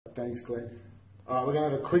Thanks, Glenn. We're going to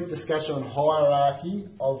have a quick discussion on hierarchy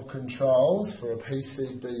of controls for a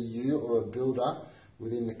PCBU or a builder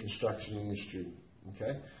within the construction industry.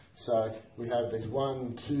 Okay, so we have these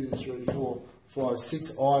 1, 2, 3, 4, 5,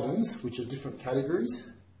 6 items which are different categories,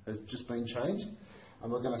 have just been changed.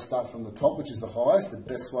 And we're going to start from the top, which is the highest, the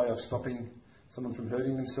best way of stopping someone from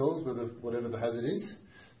hurting themselves with whatever the hazard is,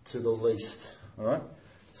 to the least. All right.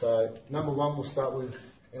 So number 1, we'll start with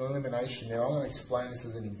an elimination. Now I'm going to explain this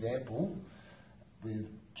as an example with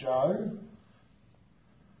Joe.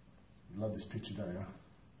 You love this picture, don't you?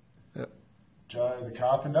 Yep. Joe the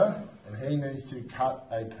carpenter, and he needs to cut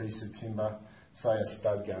a piece of timber, say a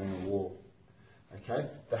stud going in a wall. Okay.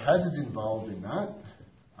 The hazards involved in that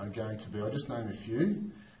are going to be, I'll just name a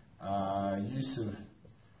few, use of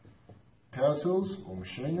power tools or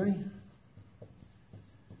machinery.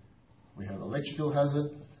 We have electrical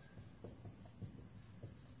hazard.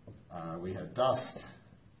 We have dust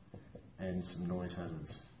and some noise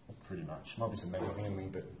hazards, pretty much. Might be some manual handling,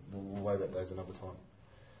 but we'll worry about those another time.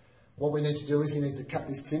 What we need to do is he needs to cut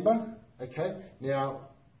this timber, okay? Now,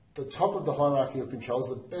 the top of the hierarchy of controls,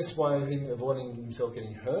 the best way of him avoiding himself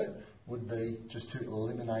getting hurt would be just to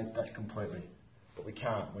eliminate that completely. But we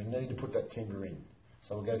can't. We need to put that timber in.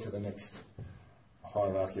 So we'll go to the next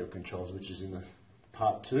hierarchy of controls, which is in the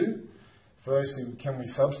part 2. Firstly, can we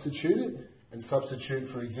substitute it? And substitute,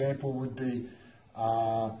 for example, would be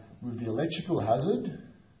with the electrical hazard,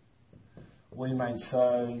 we may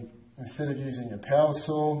say, instead of using a power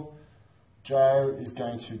saw, Joe is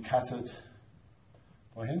going to cut it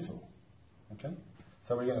by hand saw. Okay?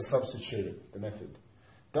 So we're going to substitute it, the method.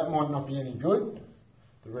 That might not be any good.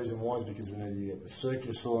 The reason why is because we need to get the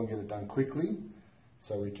circular saw and get it done quickly,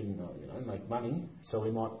 so we can make money. So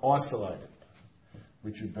we might isolate it,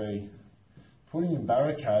 which would be putting in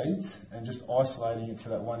barricades and just isolating it to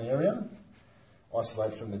that one area,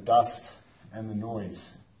 isolate from the dust and the noise.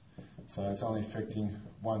 So it's only affecting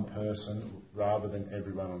one person rather than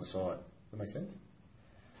everyone on site. Does that make sense?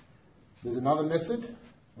 There's another method.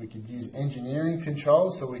 We could use engineering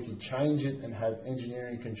controls, so we could change it and have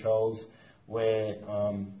engineering controls where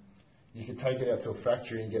you could take it out to a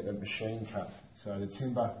factory and get the machine cut. So the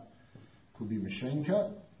timber could be machine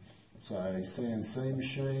cut, so a CNC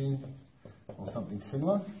machine or something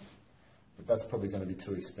similar, but that's probably going to be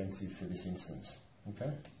too expensive for this instance.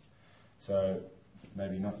 Okay, so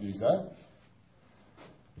maybe not use that.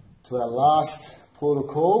 To our last port of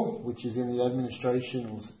call, which is in the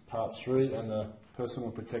administration, part 3, and the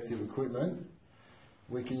personal protective equipment,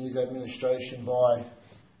 we can use administration by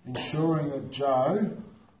ensuring that Joe,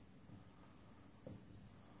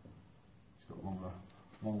 he's got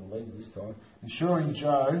longer legs this time, ensuring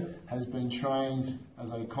Joe has been trained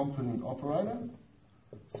as a competent operator,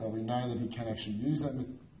 so we know that he can actually use that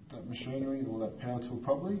machinery or that power tool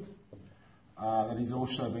properly. That he's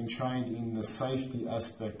also been trained in the safety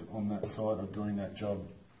aspect on that side of doing that job.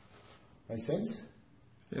 Make sense?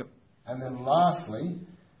 Yep. And then lastly,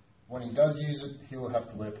 when he does use it, he will have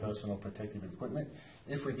to wear personal protective equipment.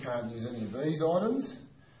 If we can't use any of these items,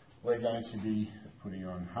 we're going to be putting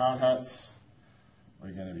on hard hats,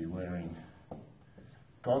 we're going to be wearing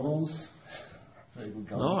goggles, very good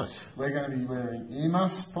goggles. Nice. We're going to be wearing ear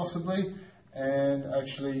muffs possibly, and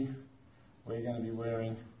actually we're going to be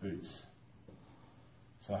wearing boots.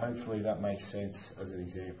 So hopefully that makes sense as an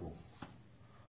example.